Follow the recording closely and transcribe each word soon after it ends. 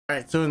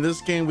Alright, so in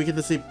this game we get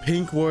to see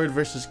Pink Ward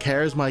versus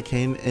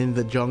Kayn in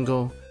the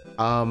jungle.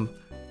 I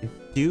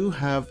do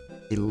have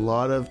a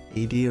lot of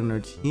AD on our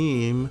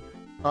team.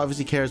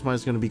 Obviously Kayn is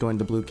going to be going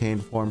to blue Kayn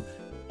form.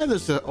 And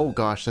there's a, oh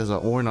gosh, there's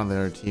an Ornn on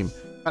their team.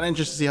 Kind of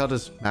interested to see how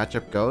this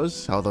matchup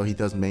goes, although he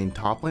does main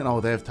top lane.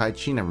 Oh, they have Tai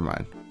Chi, never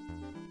mind.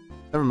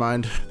 Never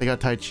mind, they got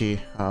Tai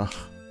Chi.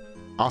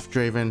 Off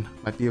Draven,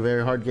 might be a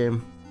very hard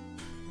game.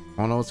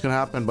 I don't know what's going to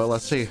happen, but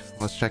let's see.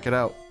 Let's check it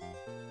out.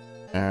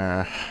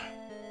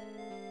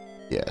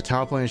 Yeah,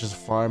 top lane is just a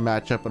farm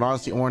matchup, but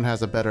honestly Ornn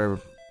has a better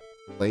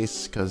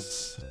place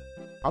because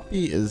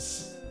Poppy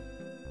is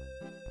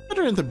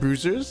better into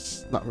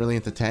bruisers, not really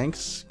into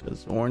tanks,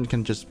 because Ornn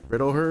can just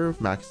riddle her,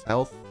 max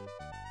health.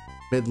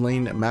 Mid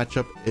lane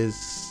matchup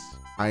is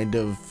kind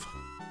of,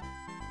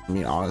 I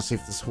mean honestly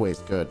if this way is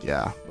good,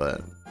 yeah, but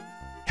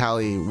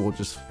Callie will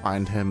just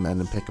find him and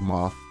then pick him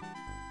off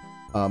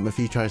if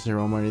he tries to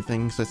roam or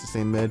anything, so it's the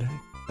same mid.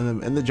 And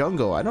then in the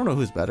jungle, I don't know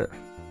who's better.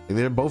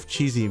 They're both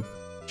cheesy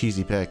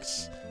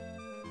picks,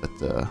 but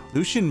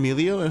Lucian,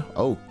 Melio,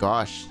 oh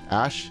gosh,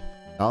 Ashe,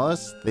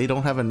 Nautilus, they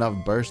don't have enough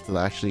burst to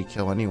actually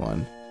kill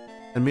anyone.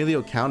 And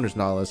Melio counters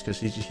Nautilus because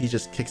he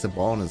just kicks a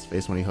ball in his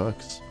face when he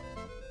hooks.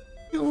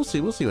 Yeah, we'll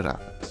see what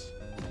happens.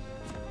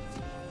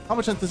 How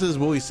much synthesis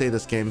will we say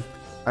this game?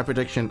 My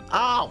prediction,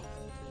 ow,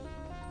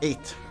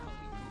 8.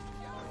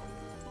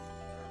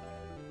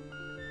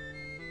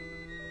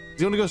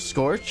 He's gonna go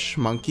Scorch,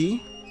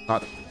 Monkey,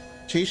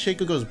 Chase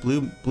Shaco goes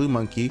blue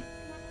Monkey.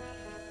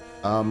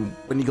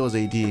 When he goes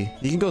AD, you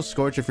can go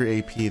Scorch if you're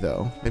AP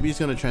though. Maybe he's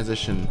gonna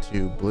transition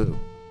to blue.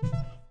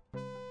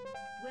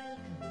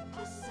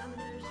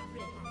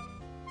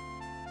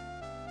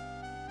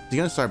 Is he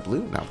gonna start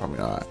blue? No, probably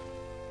not.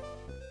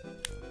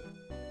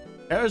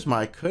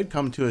 Charisma could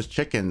come to his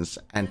chickens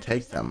and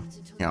take them.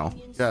 You know,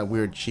 that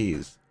weird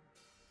cheese.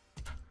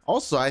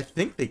 Also, I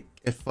think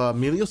if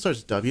Melio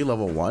starts W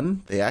level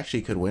 1, they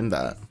actually could win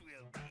that.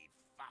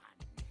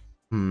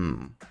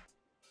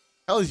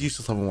 Hell is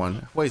useless level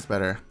 1. Way's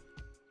better.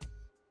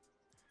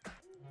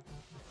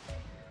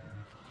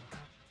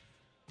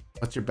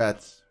 What's your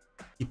bets,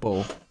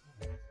 people?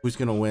 Who's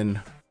gonna win?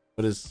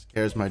 What is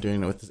Charisma doing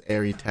with this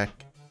airy tech?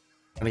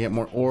 Trying to get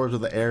more orbs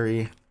with the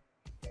airy.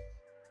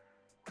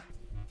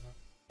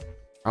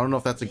 I don't know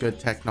if that's a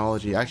good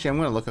technology. Actually, I'm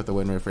gonna look up the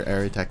win rate for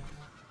airy tech.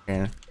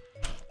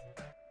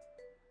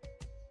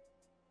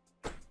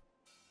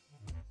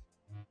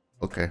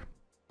 Okay.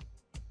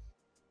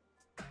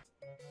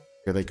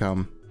 Here they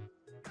come.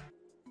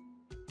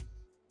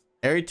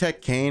 Airy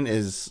Tech Kayn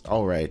is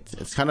alright.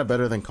 It's kind of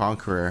better than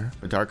Conqueror,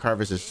 but Dark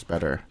Harvest is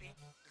better.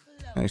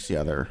 I see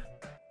other.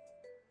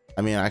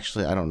 I mean,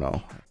 actually, I don't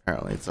know.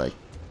 Apparently, it's like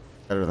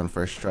better than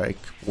First Strike,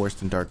 worse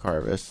than Dark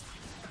Harvest.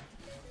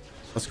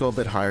 Let's go a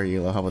bit higher,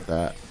 Elo. How about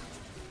that?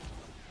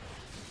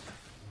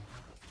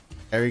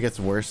 Airy gets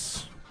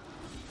worse.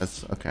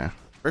 That's okay.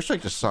 First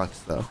Strike just sucks,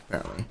 though,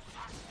 apparently.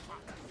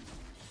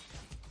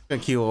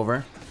 Gonna Q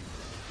over.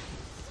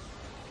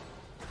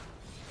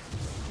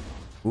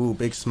 Ooh,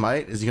 big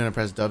smite. Is he gonna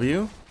press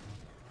W?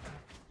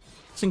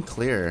 It's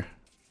unclear.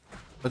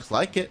 Looks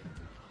like it.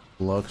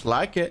 Looks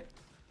like it.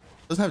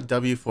 Doesn't have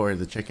W for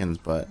the chickens,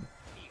 but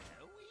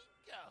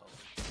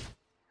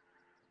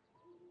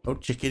no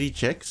chickadee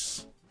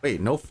chicks.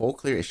 Wait, no full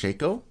clear at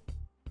Shaco?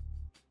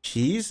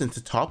 Cheese into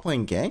top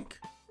lane gank?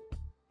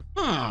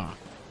 I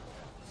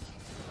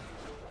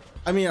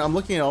mean, I'm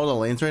looking at all the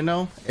lanes right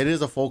now. It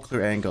is a full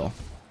clear angle.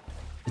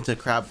 It's a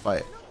crab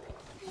fight.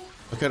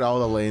 Look at all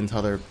the lanes, how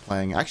they're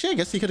playing. Actually, I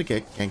guess he could have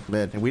ganked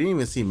mid. And we didn't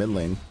even see mid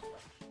lane.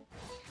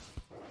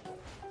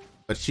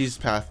 But she's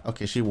path.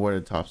 Okay, she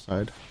warded top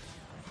side.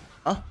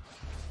 Huh?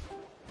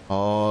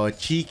 Oh,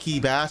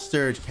 cheeky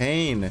bastard,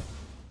 Kayn.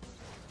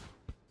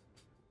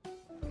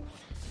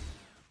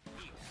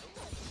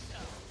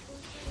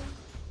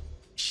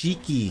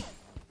 Cheeky.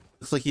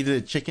 Looks like he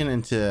did a chicken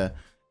into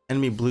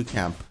enemy blue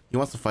camp. He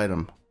wants to fight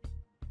him.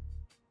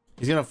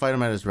 He's gonna fight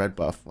him at his red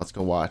buff. Let's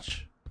go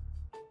watch.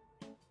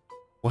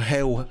 Well,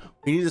 hey, we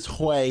need this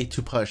Hui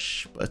to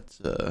push, but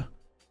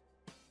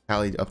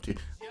Callie up to.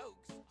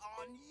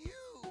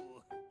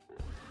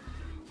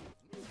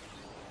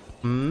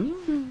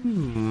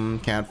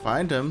 Can't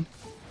find him.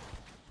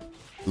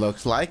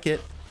 Looks like it.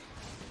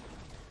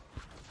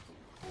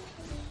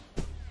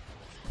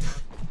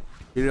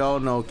 You all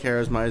know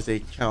Charisma is a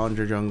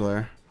challenger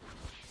jungler.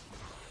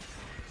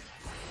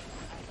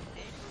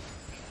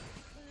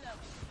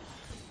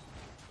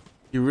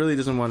 He really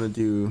doesn't want to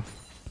do.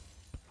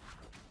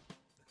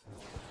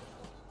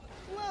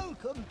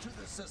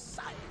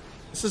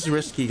 This is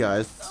risky,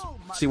 guys.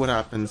 See what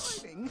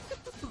happens.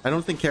 I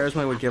don't think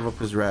Charisma would give up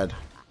his red.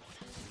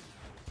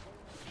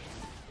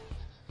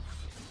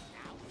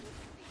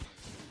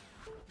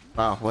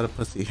 Wow, what a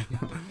pussy.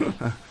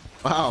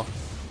 Wow.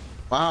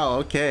 Wow,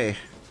 okay.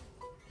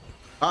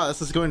 Wow,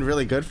 this is going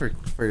really good for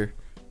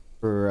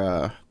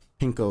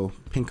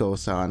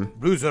Pinko-san.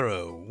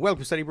 Bruzero,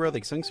 welcome study bro.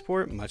 Thanks for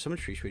support. Much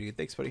appreciated.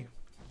 Thanks, buddy.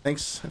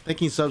 Thanks.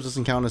 Thinking subs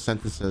doesn't count as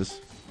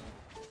sentences.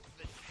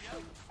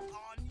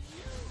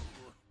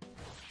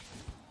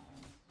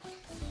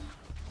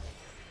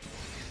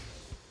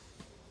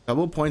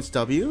 Double points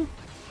W.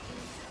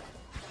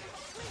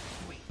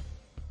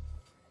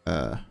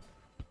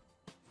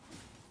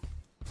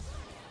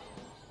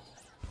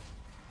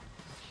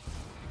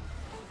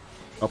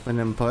 Open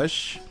and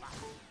push.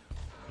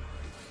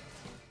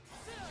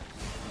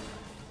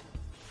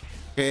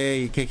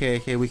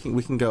 Okay, we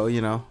can go, you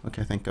know.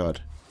 Okay, thank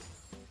God.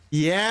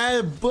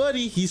 Yeah,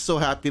 buddy. He's so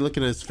happy. Look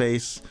at his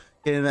face.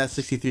 Getting that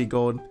 63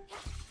 gold.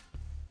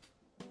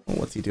 Oh,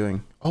 what's he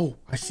doing? Oh,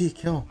 I see a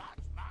kill.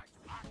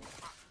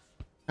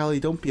 Kelly,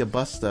 don't be a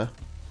buster.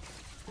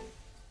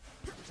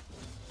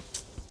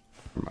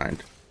 Never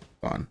mind.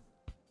 Gone.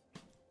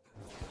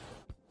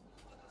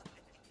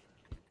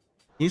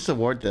 He needs to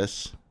ward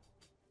this.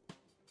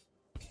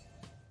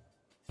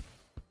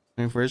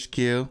 Waiting for his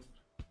Q.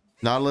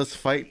 Nautilus,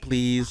 fight,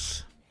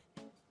 please.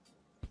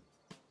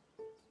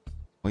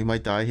 Oh, he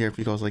might die here if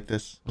he goes like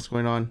this. What's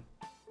going on?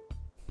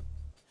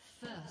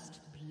 First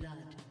blood.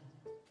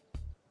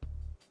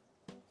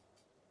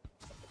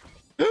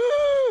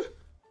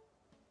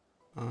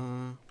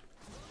 Oh,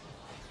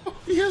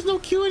 he has no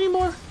Q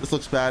anymore. This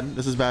looks bad.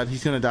 This is bad.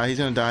 He's gonna die. He's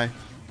gonna die.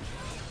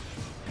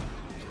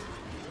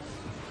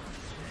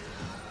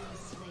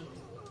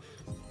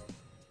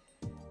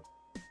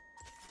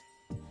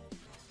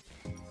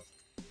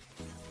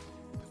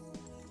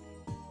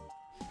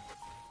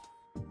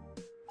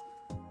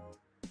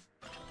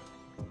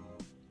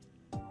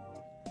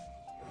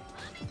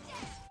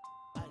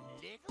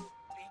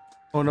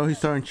 Oh no, he's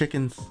starting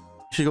chickens.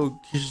 You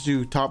should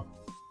do top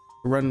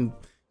run.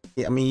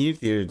 Yeah, I mean, you need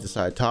to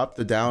decide top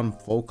to down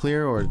full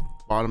clear or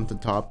bottom to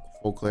top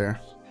full clear.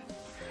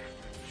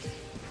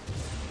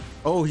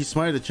 Oh, he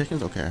smited the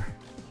chickens. Okay.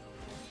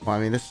 Well, I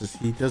mean,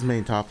 he does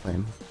main top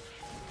lane.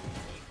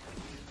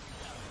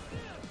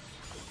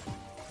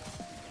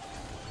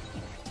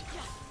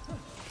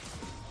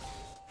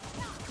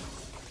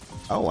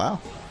 Oh wow.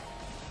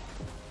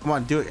 Come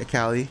on, do it,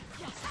 Akali.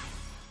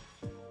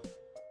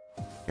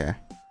 Okay.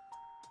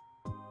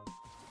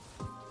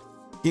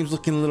 Game's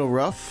looking a little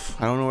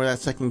rough. I don't know where that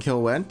second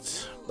kill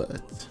went,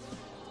 but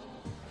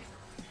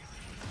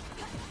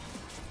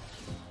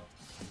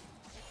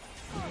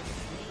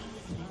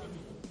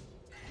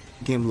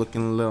game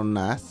looking a little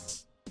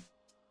nice.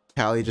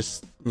 Callie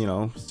just, you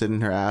know,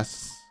 sitting her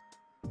ass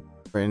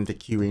right into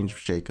Q range of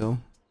Shaco.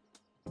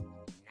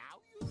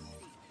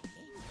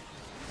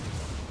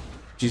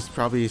 She's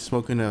probably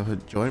smoking a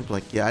joint,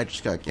 like, yeah, I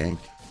just got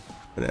ganked.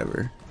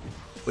 Whatever.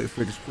 Wait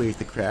for this wave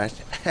to crash.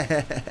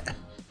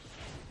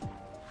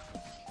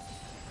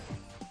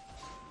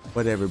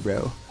 Whatever,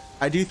 bro.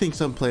 I do think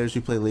some players who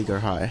play League are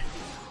high.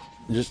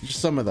 Just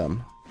some of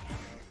them.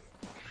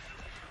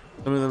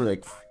 Some of them are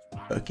like,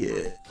 fuck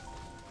it.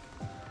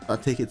 I'll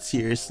take it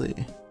seriously.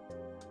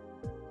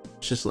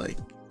 It's just like,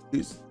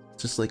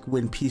 just like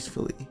win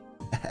peacefully.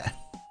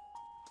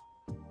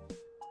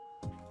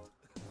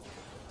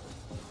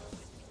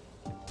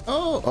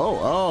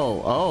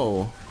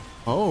 Oh.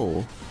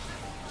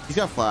 He's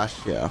got flash,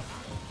 yeah.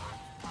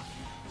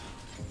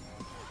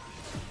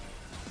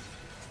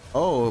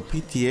 Oh,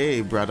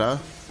 PTA, brother.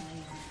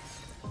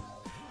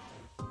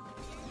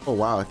 Oh,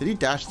 wow. Did he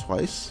dash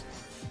twice?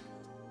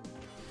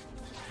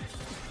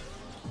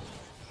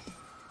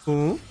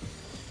 Huh?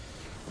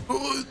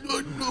 Oh,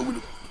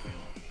 no.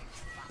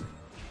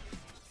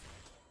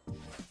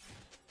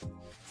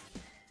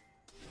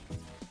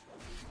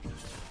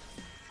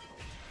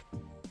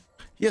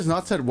 He has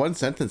not said one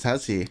sentence,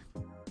 has he?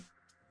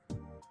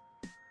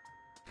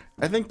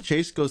 I think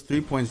Chase goes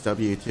 3 points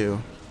W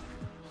too.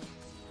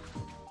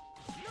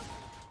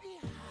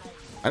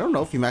 I don't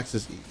know if he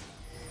maxes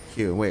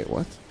Q. Wait,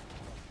 what?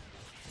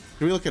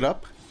 Can we look it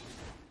up?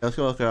 Yeah, let's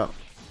go look it up.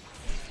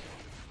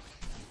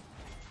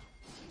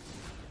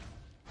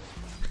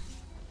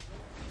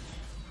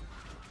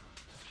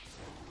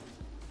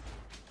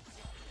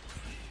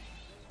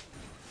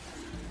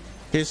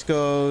 Case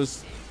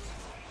goes.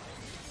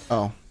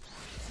 Oh.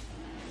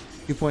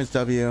 2 points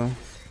W.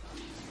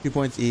 2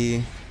 points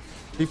E.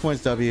 3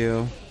 points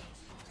W.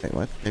 Wait,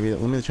 what? Maybe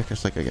let me check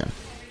this like again.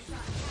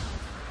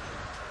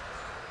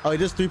 Oh, he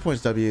does 3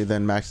 points W,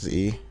 then maxes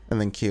E, and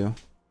then Q.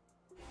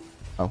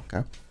 Oh,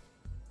 okay.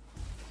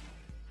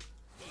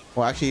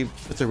 Well, actually,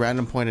 it's a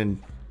random point in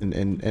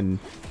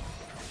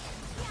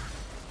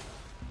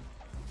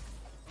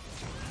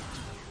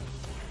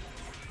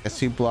guess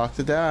he blocked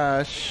the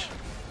dash.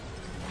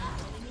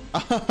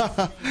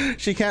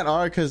 She can't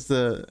R because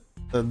the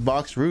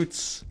box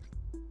roots.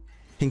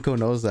 Pinko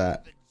knows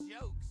that.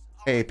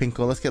 Hey,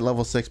 Pinko, let's get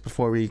level 6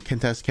 before we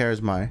contest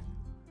Charisma.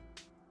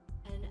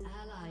 An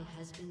ally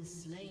has been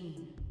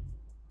slain.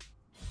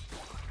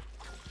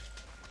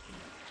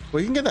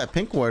 Well, you can get that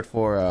pink ward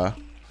for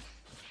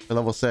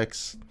level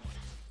 6.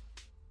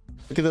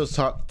 Look at those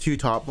two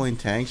top lane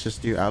tanks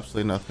just do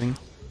absolutely nothing.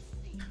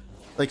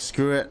 Like,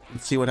 screw it.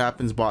 Let's see what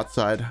happens bot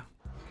side.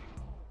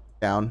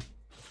 Down.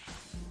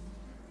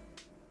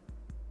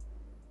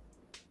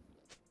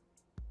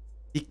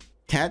 He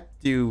can't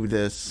do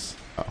this.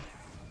 Oh,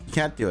 he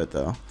can't do it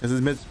though because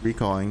his mid's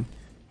recalling.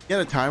 He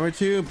had a time or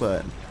two,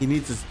 but he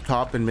needs his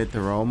top and mid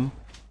to roam.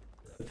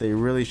 But they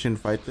really shouldn't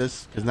fight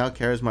this because now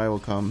Charisma will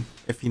come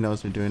if he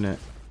knows they're doing it.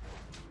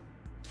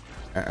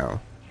 Uh-oh.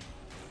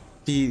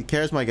 See,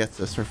 Charisma gets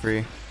this for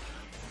free.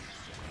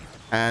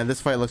 And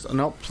this fight looks...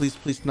 No, please,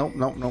 please. No,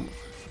 no, no.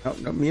 No,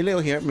 no.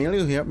 Melio here.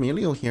 Melio here.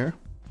 Melio here.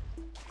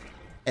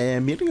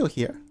 And Melio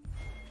here.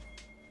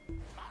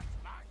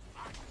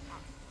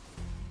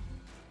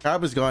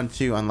 Crab is gone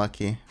too.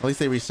 Unlucky. At least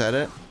they reset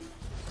it.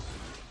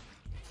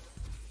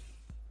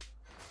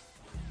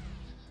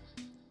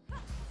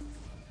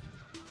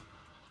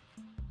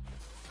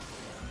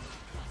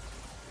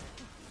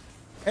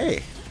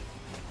 Hey.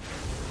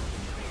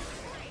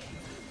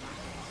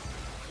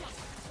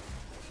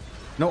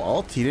 No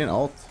ult. He didn't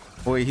ult.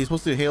 Oh, wait, he's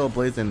supposed to Halo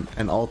Blades and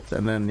ult,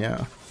 and then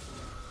yeah.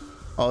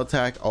 All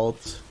attack,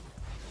 ult.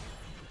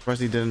 Of course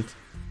he didn't.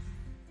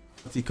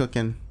 What's he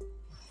cooking?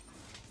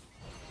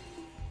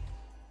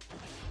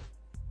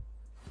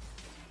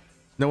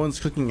 No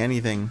one's cooking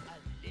anything.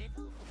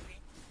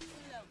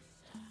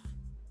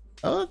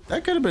 Oh,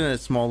 that could have been a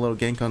small little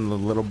gank on the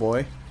little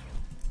boy,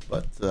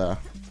 but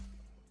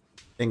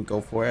didn't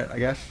go for it, I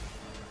guess.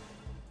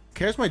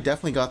 Charisma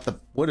definitely got the...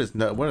 What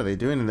are they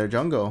doing in their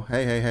jungle?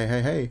 Hey, hey, hey,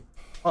 hey, hey.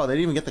 Oh, they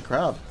didn't even get the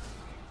crab.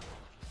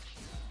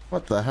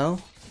 What the hell?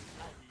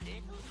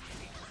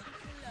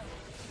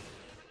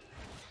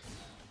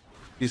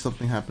 See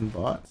something happen,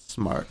 bot.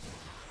 Smart.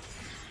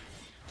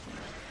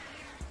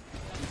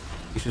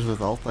 Issues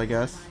with ult, I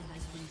guess.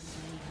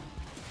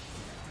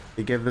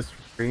 They gave this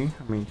for free.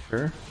 I mean,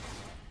 sure.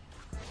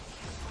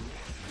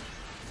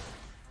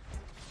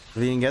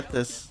 We didn't get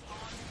this.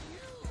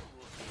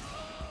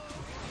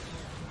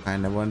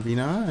 Kinda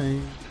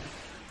 1v9.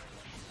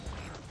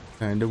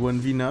 Kinda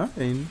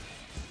 1v9.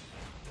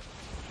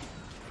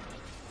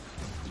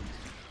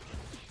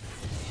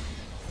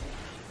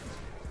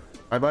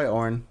 Bye bye,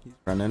 Ornn. He's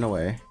running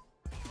away.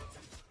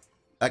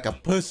 Like a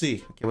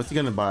pussy. Okay, what's he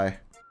gonna buy?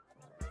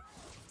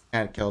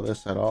 Can't kill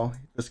this at all.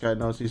 This guy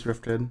knows he's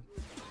rifted.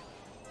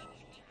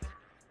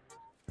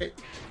 Hey.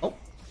 Oh.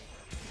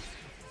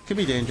 Could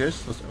be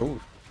dangerous.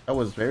 Oh, that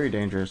was very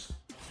dangerous.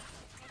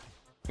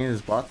 In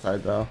his bot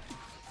side though.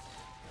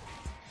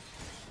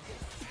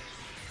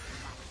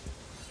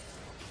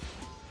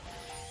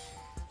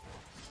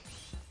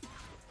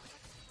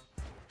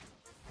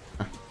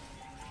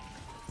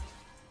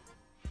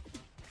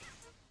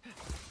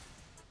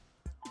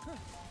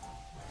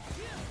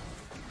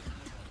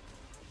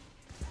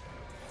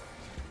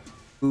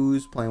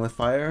 Who's playing with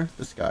fire?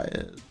 This guy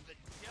is.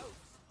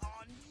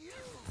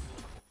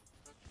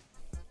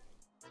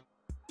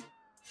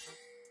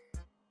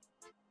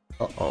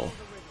 Uh-oh.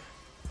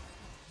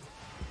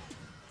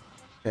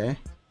 Okay.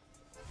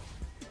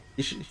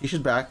 He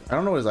should back. I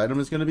don't know what his item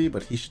is going to be,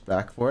 but he should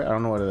back for it. I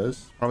don't know what it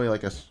is. Probably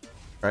like a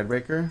stride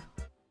breaker.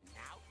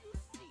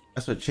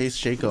 That's what Chase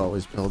Shaco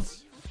always builds.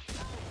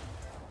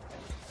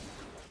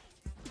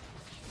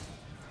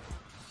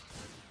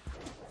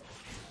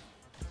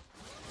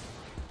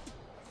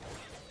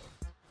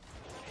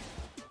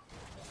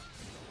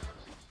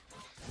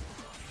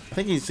 I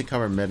think he needs to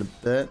cover mid a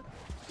bit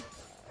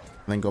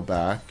and then go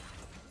back.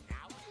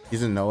 He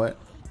doesn't know it.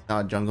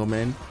 Not jungle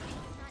main.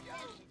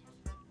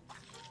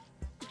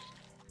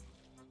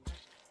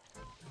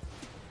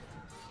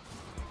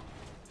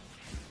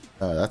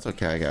 That's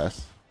okay, I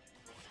guess.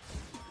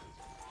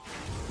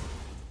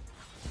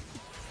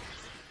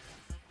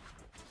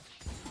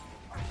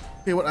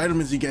 Okay, what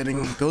item is he getting?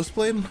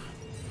 Ghostblade?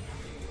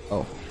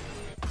 Oh.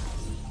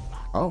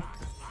 Oh.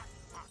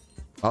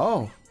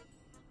 Oh.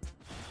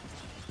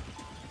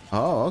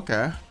 Oh,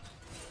 okay.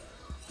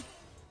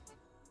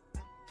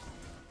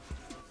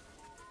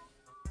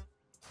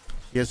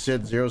 He has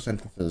said 0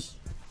 sentences.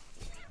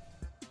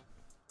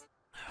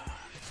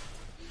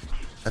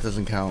 That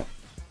doesn't count.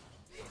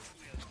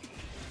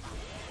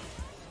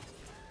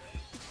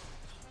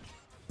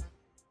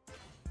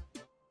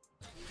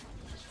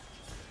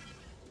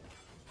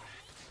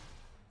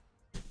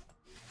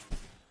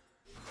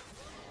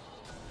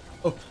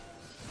 Oh.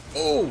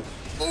 Oh.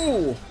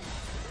 Oh.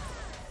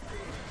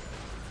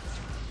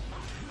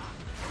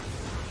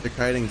 They're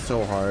kiting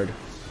so hard.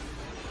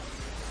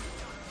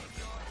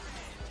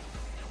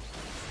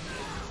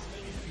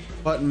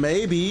 But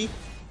maybe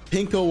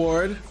Pink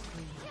Award.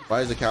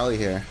 Why is the Kali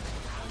here?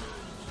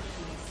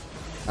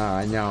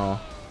 I know.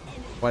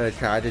 What a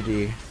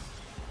tragedy.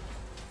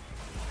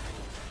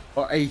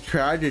 What a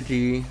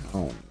tragedy.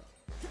 Oh no.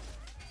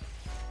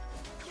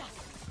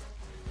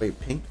 Wait,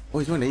 Pink? Oh,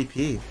 he's doing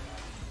AP.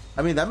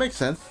 I mean, that makes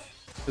sense.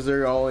 Because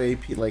they're all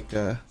AP, like,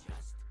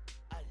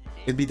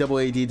 it'd be double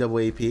AD, double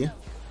AP.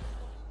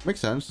 Makes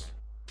sense.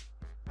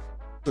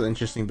 It's an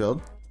interesting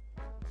build.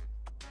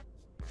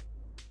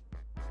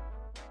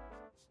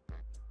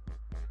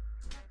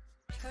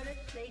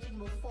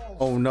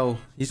 Oh no,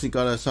 he's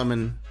gotta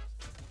summon.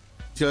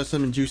 He's gotta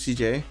summon Juicy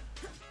J.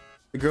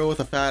 The girl with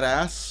a fat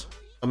ass.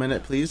 Summon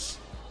it, please.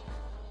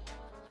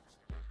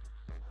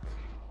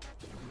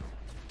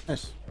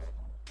 Nice.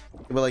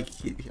 But like,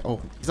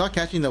 he's not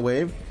catching the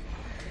wave.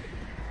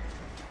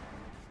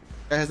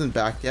 Guy hasn't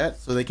backed yet,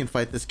 so they can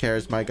fight this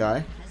Charisma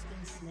guy.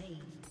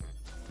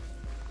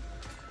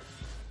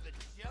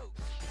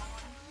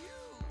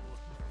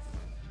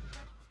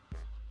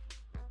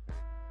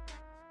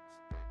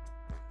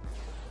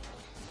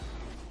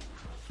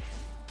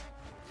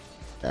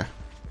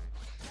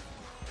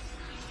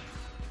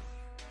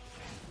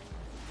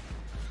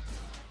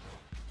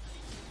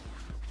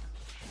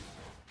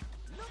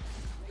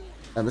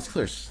 And this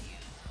clear's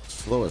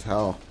slow as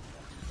hell.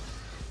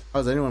 How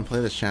does anyone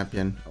play this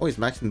champion? Oh, he's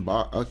maxing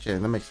bot. Okay,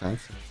 that makes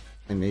sense.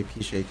 And AP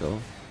Shaco.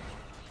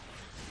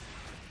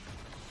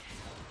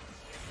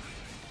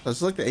 This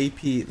is like the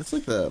AP. That's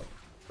like the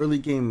early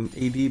game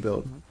AD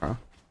build. Huh?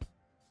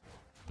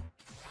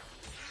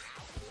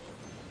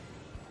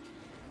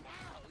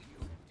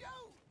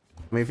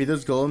 I mean, if he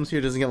does golems here,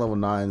 he doesn't get level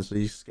 9, so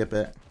you skip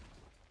it.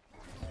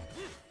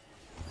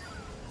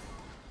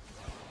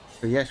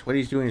 But yes, what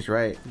he's doing is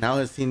right. Now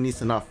his team needs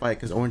to not fight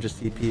because Orange is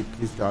TP.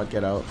 Please God,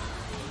 get out.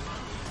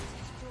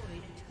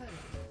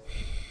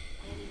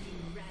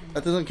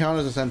 That doesn't count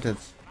as a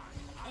sentence.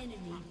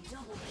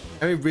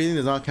 Every breathing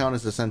does not count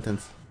as a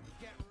sentence.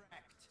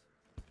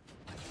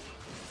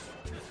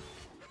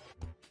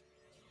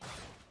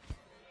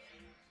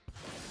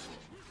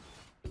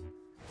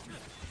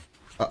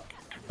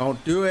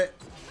 Don't do it.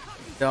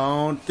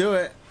 Don't do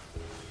it.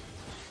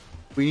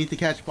 We need to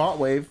catch bot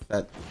wave.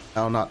 That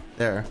now not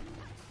there.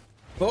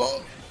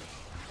 Oh.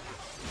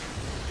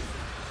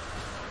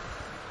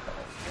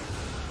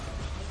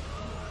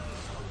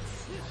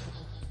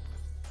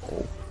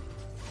 Oh.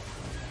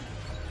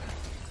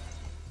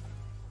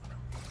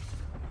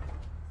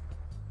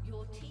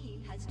 Your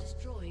team has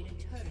destroyed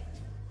a turret.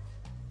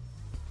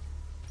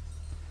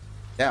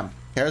 Damn,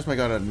 Charisma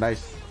got a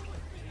nice.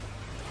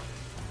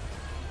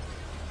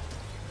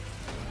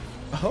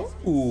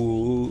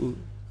 Oh,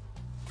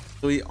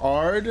 so he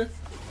R'd,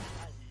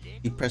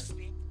 he pressed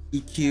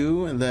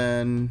EQ and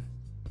then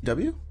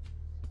W.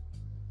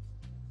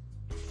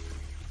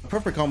 The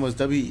perfect combo was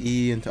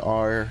WE into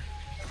R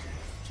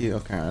Q.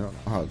 Okay, I don't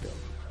know how it goes.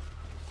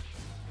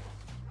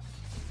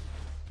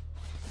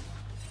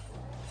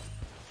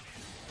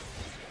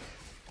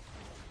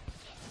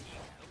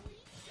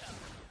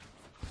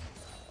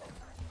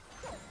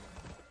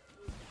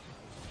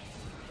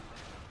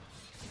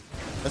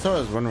 That's what I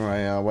was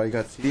wondering why he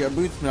got CDR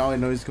boots. Now I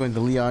know he's going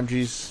to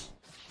Leandri's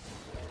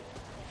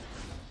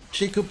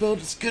Shaco build.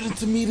 It's good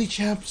into melee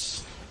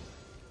champs.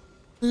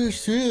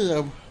 There's 3 of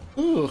them.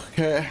 Ooh,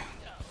 okay.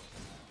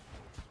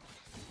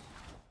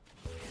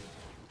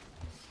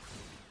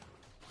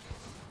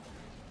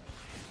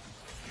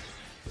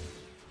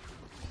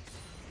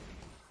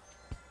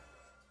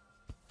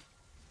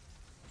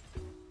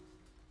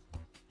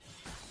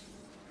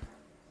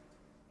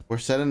 We're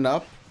setting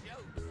up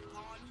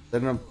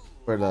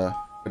for the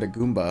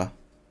Goomba.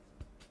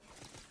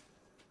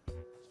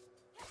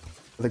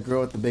 For the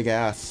girl with the big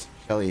ass,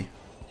 Kelly.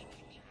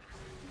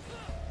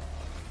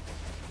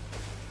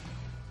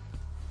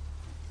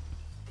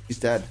 He's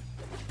dead.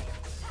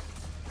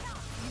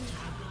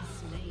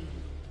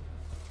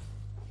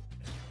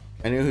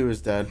 I knew he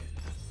was dead.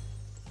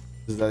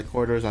 Because that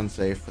corridor is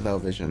unsafe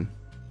without vision.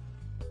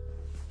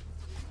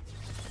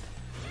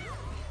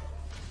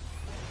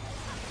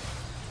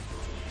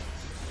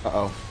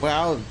 Uh-oh.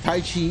 Wow,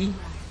 Tai Chi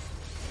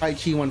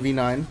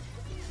 1v9.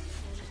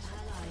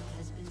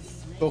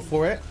 Go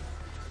for it.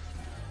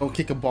 Don't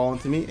kick a ball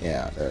into me.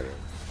 Yeah, there it is.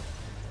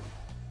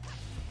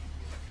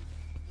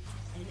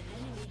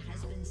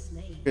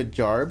 Good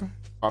Jarb.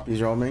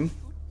 Poppy's roaming.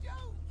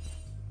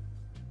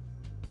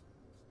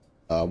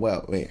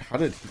 Well, wait, how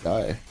did he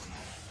die?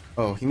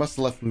 Oh, he must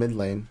have left mid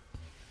lane.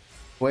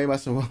 Well, he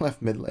must have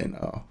left mid lane.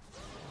 Oh.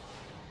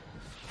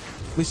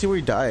 Let me see where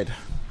he died.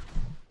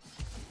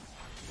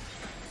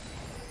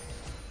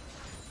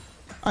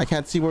 I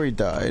can't see where he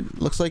died.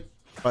 Looks like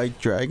by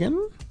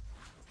dragon?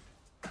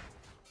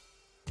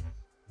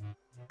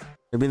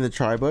 Maybe in the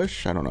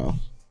tri-bush? I don't know.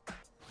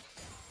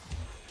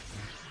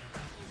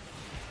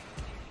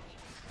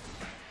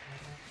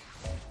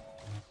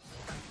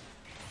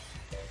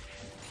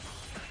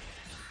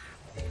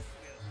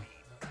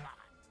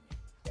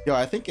 Yo,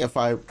 I think if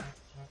I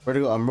were to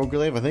go on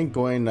Roguelave, I think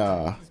going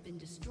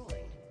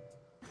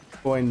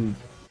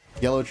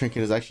yellow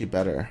trinket is actually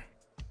better.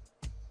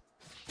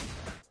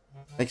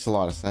 Makes a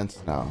lot of sense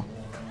now.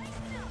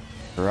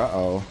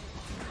 Uh-oh.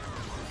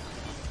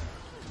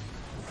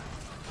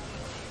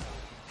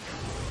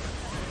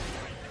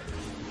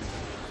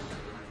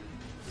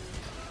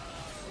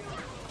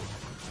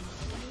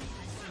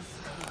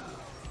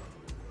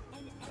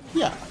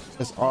 Yeah,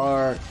 it's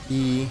R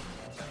E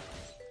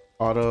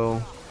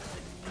auto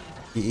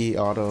E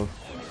auto.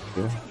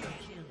 Yeah.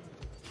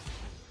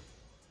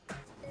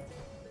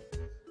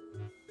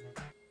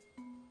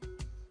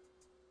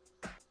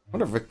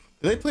 Wonder if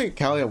do they play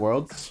Callie at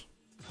Worlds?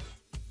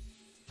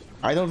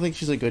 I don't think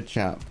she's a good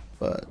champ,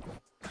 but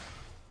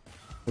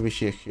maybe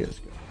she is good.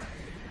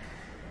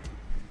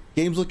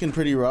 Game's looking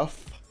pretty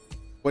rough.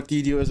 What do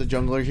you do as a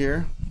jungler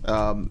here?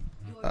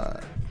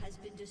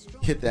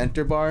 Hit the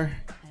enter bar,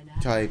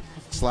 type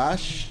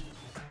slash,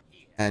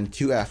 and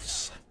 2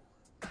 Fs.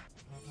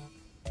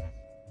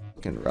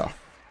 Looking rough.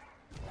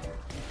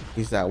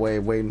 He's that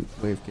wave, wave,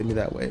 give me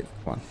that wave.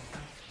 Come on.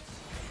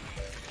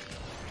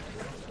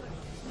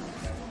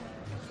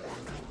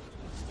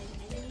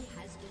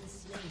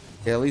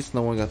 Yeah, at least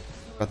no one got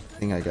the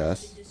thing, I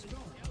guess.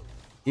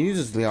 He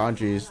uses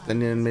Leandri's,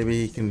 then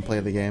maybe he can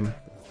play the game.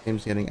 The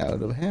game's getting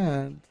out of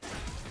hand.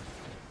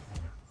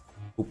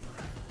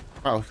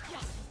 Oh,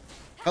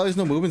 oh, there's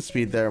no movement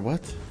speed there.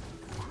 What?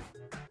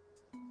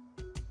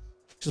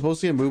 She's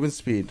supposed to get movement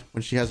speed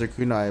when she has her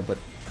kunai, but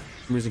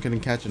for some reason couldn't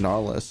catch a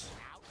Nautilus.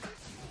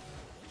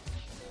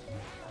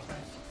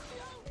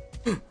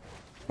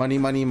 Money,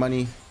 money,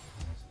 money.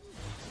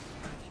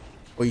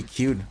 Oh, he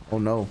queued. Oh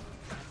no.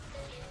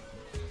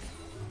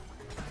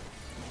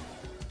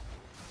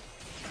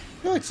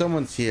 I feel like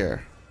someone's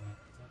here.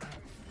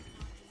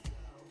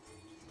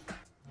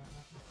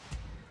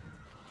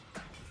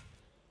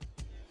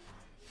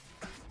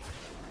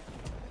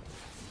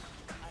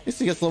 At least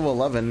he gets level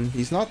 11.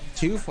 He's not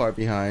too far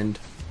behind.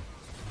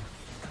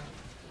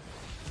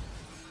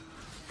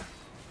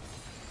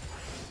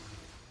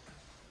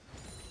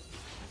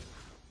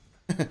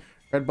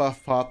 Red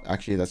buff pop.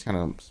 Actually, that's kind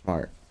of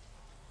smart.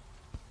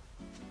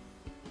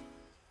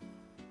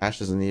 Ash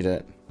doesn't need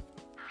it.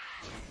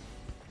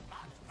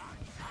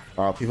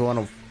 Wow, people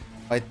want to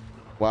fight.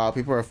 Wow,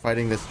 people are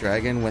fighting this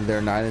dragon when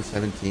they're 9 and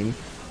 17.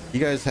 You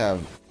guys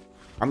have.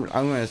 I'm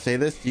gonna say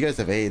this. You guys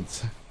have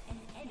AIDS.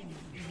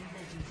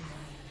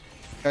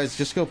 Guys,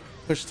 just go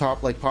push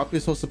top. Like, Poppy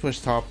is supposed to push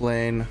top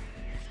lane.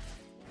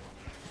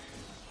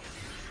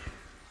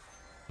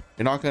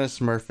 You're not gonna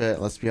smurf it.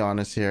 Let's be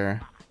honest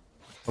here.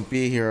 Don't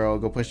be a hero.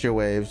 Go push your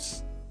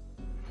waves.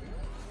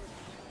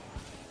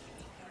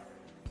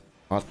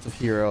 Lots of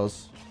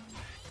heroes.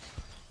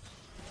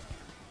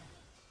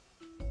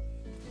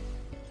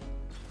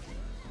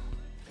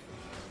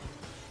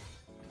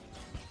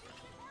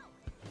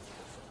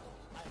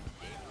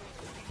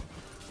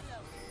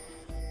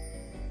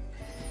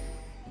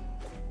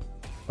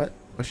 What?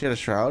 Oh, she had a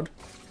shroud?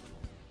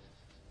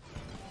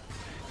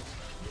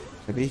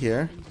 Maybe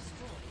here?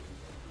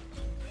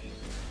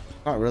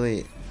 Not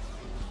really.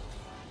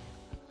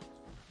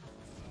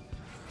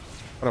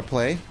 What a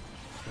play.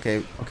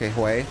 Okay, okay,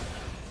 Hui.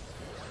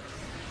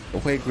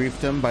 Hui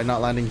griefed him by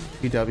not landing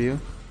QW.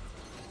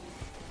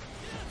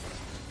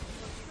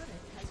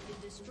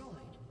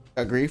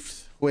 Got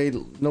griefed. Hui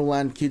no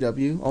land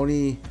QW.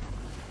 Only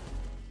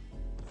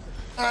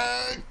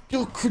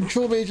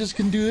control mages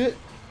can do it.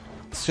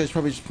 This guy's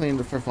probably just playing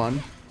it for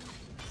fun.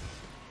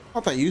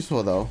 Not that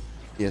useful though.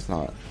 He is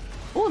not.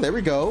 Oh, there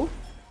we go.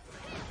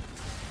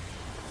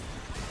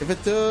 If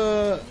it's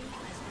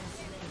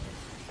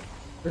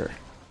sure.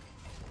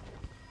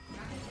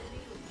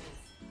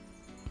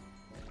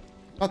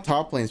 Not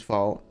top lane's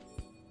fault.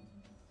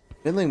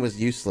 Mid lane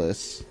was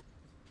useless.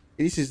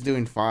 ADC's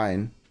doing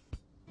fine. I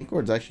think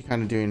Ward's actually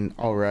kind of doing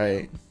all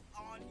right.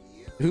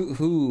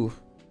 Who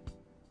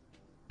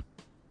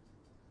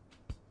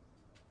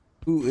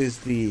is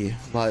the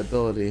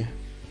liability?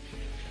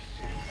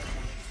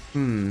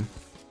 I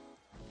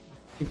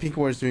think Pink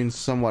Ward's doing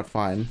somewhat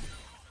fine.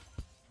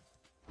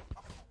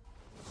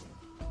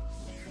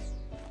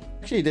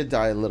 Actually, he did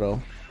die a little,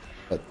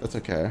 but that's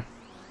okay.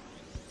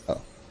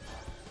 Oh.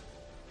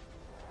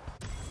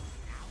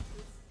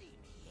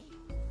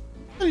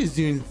 What he's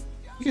doing?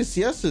 Because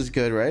CS is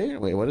good,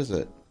 right? Wait, what is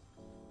it?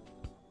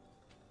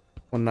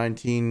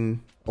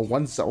 119. Oh,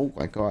 oh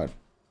my god.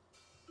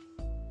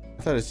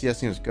 I thought his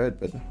CS was good,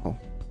 but oh.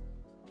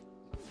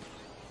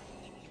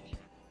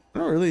 I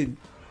don't really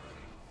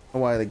know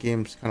why the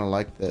game's kind of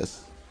like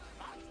this.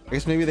 I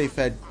guess maybe they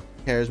fed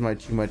Charisma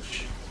too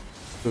much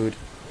food.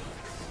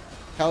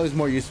 Cal is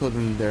more useful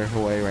than their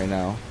Hui right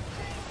now.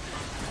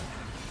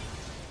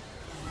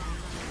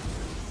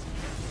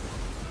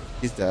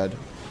 He's dead.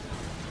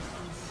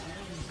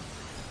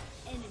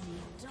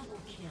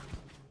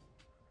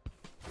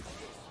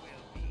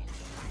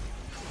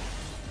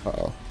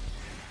 Uh-oh.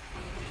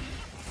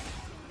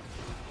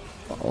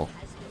 Uh-oh.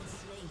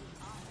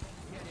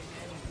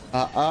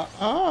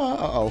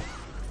 Uh-oh.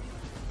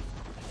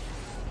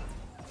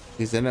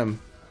 He's in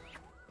him.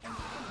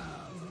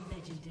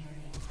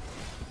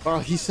 Oh,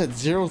 he said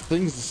 0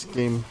 things this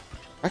game.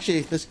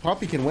 Actually, this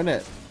Poppy can win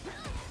it.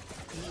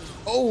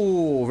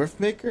 Oh,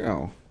 Riftmaker?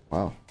 Oh,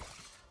 wow.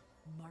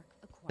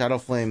 Shadow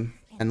Flame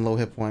and low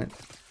hit point.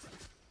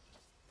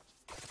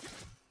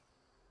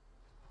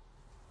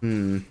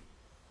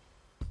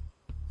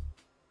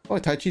 Oh,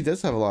 Tai Chi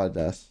does have a lot of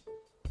deaths.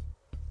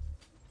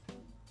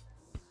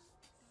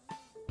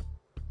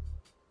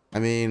 I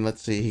mean,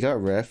 let's see. He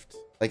got Rift.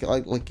 Like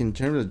in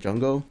terms of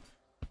jungle,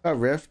 got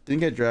Rift. Didn't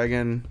get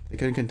Dragon. They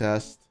couldn't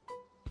contest.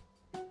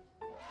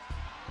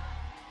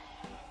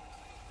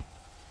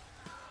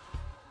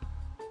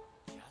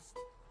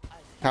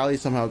 Kali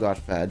somehow got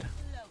fed.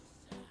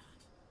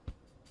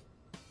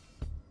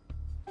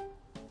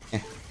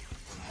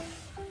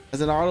 As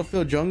an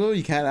autofill jungle,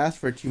 you can't ask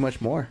for too much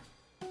more.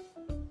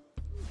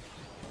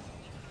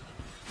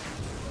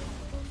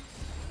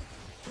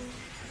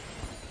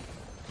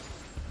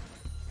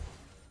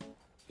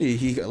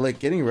 He like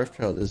getting Rift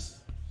Trailed is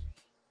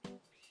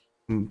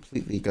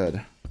completely good.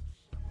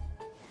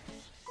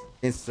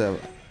 It's still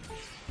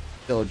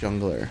a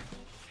jungler.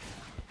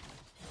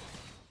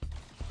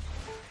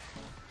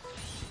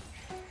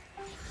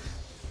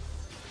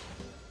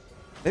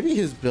 Maybe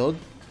his build.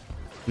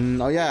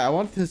 Oh yeah, I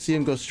wanted to see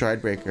him go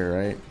Stridebreaker,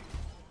 right?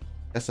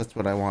 Guess that's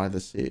what I wanted to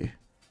see.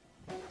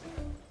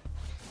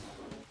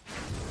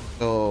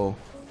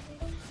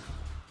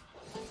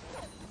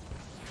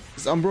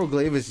 Umbral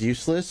Glaive is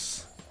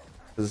useless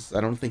because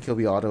I don't think he'll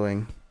be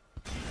autoing.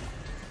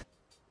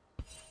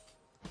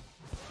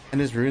 And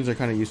his runes are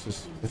kind of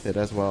useless with it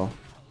as well.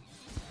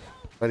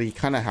 But he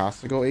kind of has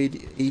to go AD.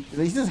 He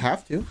doesn't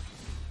have to.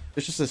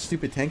 It's just a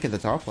stupid tank in the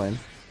top lane.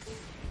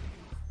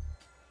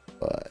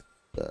 But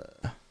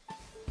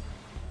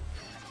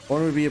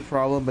one would be a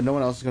problem, but no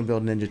one else is gonna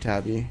build Ninja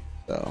Tabby.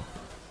 So,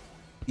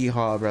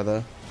 yeehaw,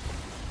 brother.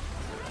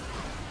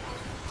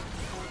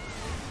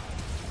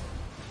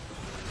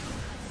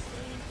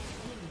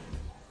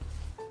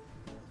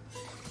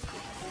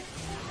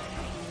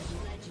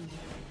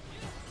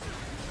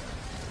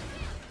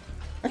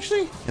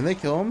 Actually, can they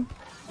kill him?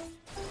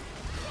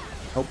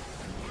 Nope.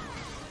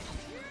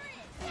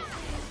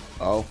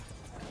 Oh.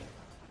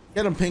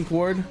 Get him, Pink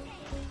Ward.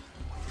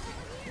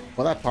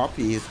 Well, that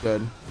Poppy is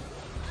good.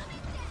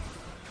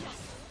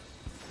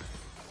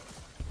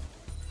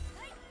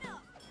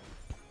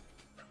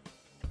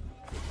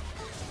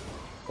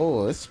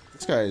 Oh, this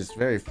guy is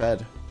very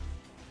fed.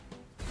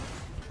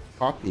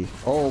 Poppy.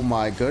 Oh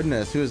my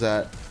goodness, who is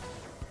that?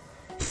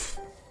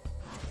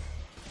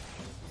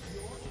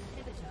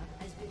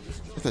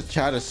 It's a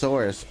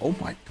Chatosaurus. Oh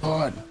my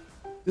god.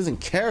 He doesn't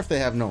care if they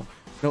have no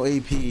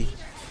AP. He's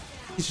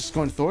just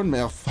going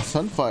Thornmail,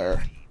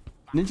 Sunfire,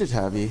 Ninja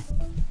Tabby.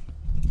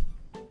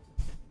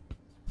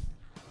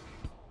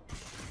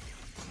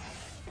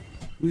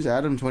 Who's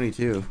Adam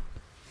 22?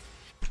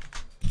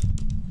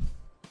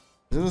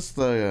 Is this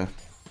the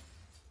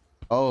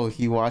oh,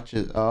 he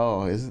watches.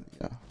 Oh, isn't,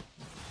 yeah.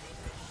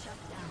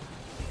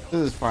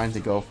 This is fine to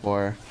go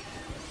for.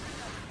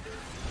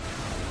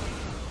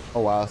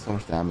 Oh wow, so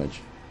much damage.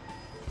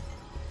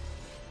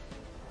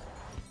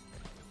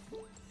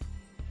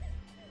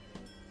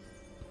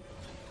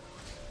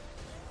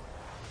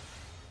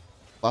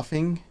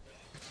 Bluffing.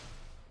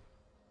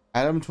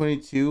 Adam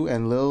 22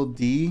 and Lil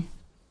D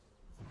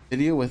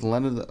video with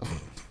Lena the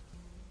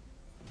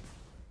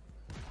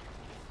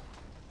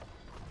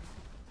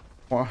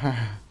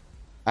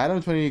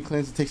Adam 22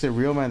 claims it takes a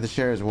real man to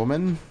share his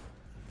woman.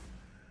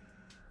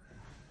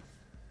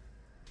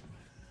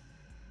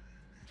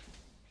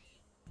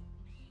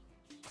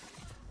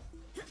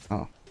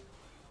 Oh.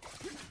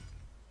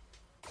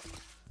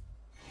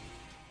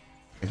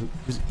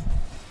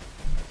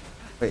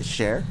 Wait,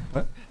 share?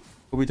 What?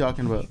 What are we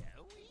talking about?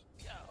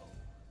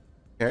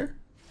 Share?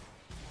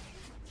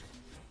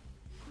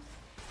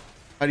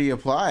 How do you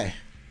apply?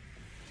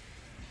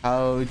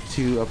 How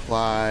to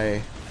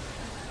apply?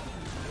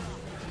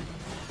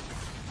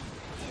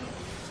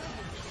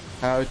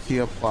 How to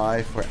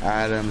apply for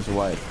Adam's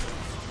wife?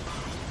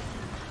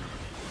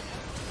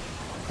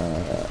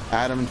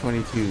 Adam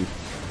 22.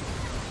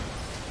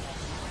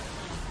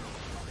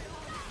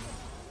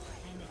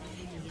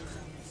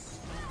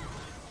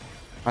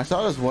 I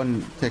saw this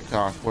one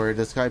TikTok where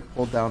this guy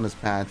pulled down his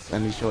pants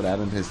and he showed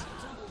Adam his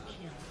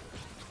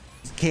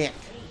kick,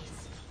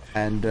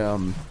 and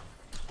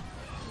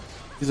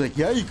he's like,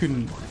 "Yeah, you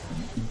can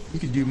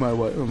do my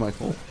wife." I'm like,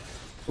 "Oh,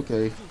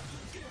 okay.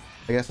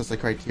 I guess that's the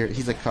criteria."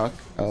 He's a cuck.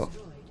 Oh,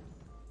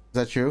 is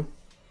that true?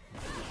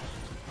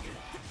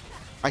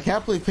 I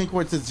can't believe Pink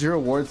Ward says 0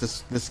 wards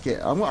this game.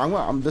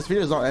 This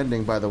video is not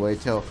ending, by the way,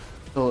 till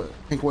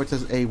Pink Ward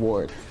says a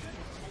ward.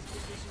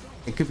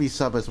 It could be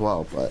sub as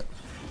well, but.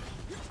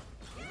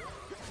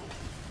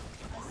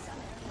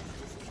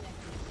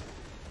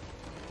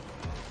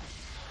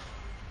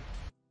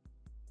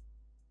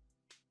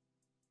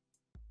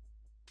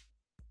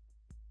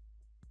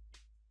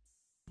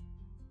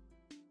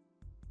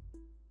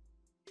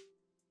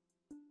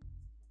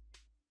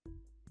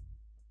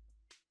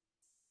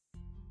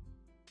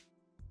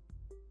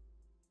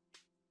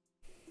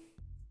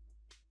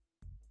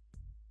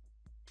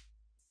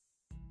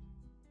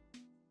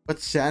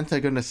 What's Santa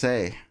gonna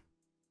say?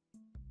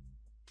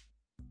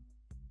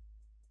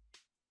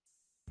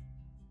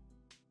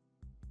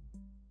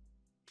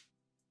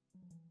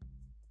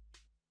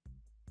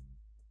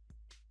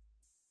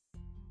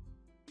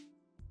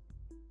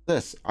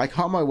 This, I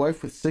caught my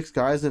wife with 6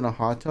 guys in a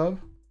hot tub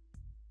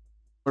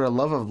for the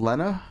love of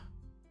Lena.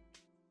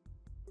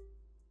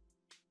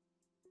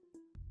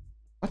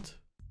 What?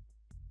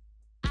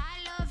 I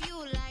love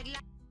you like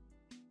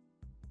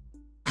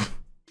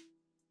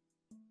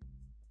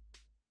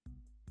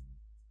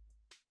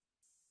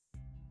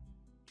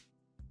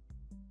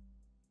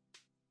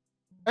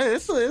Hey,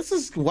 this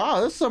is wow,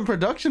 this is some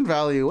production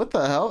value. What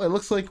the hell? It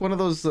looks like one of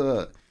those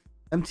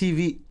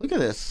MTV. Look at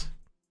this.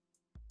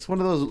 It's one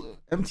of those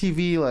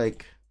MTV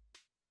like.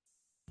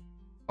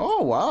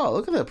 Oh wow,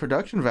 look at the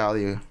production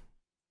value.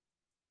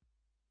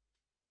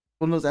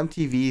 One of those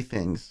MTV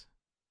things.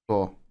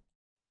 Cool.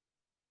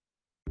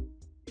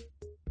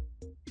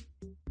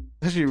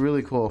 Actually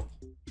really cool.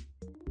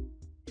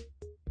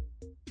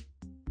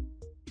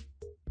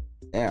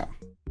 Yeah.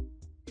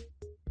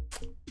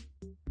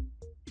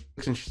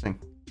 Looks interesting.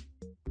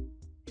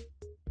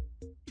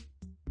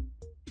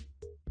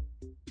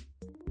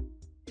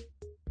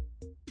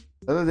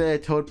 The other day I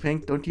told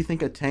Pink, don't you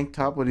think a tank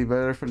top would be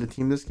better for the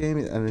team this game?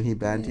 And then he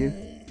banned you.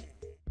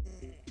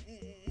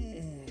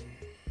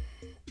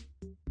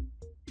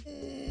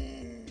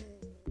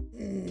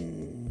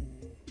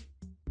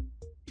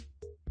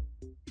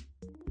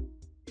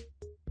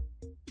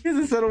 He's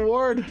instead of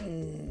Ward.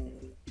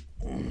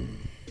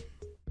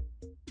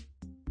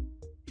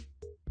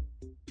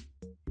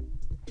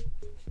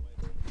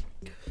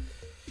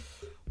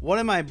 What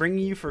am I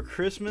bringing you for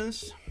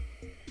Christmas?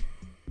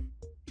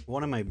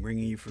 What am I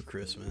bringing you for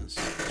Christmas?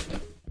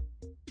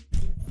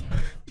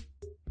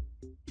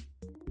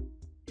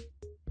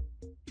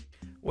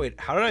 Wait,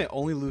 how did I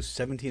only lose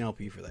 17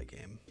 LP for that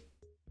game?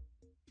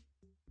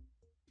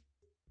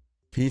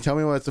 Can you tell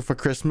me what's for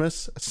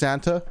Christmas,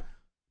 Santa?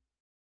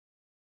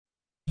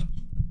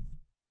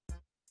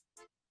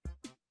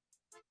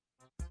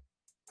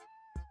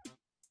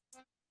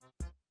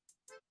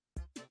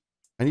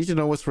 I need to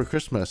know what's for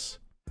Christmas.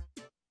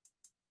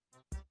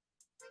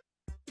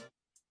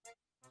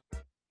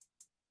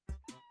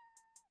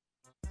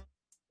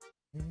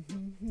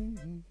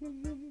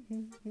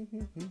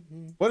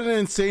 What an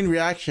insane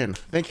reaction.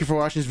 Thank you for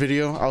watching this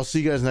video. I'll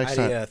see you guys next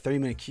time. I had a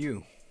 30-minute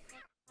queue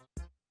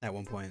at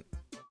one point.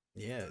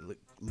 Yeah,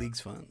 League's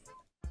fun.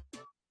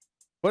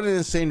 What an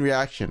insane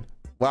reaction.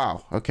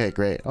 Wow. Okay,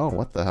 great. Oh,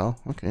 what the hell?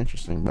 Okay,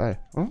 interesting. Bye.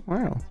 Oh,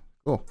 wow.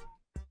 Cool.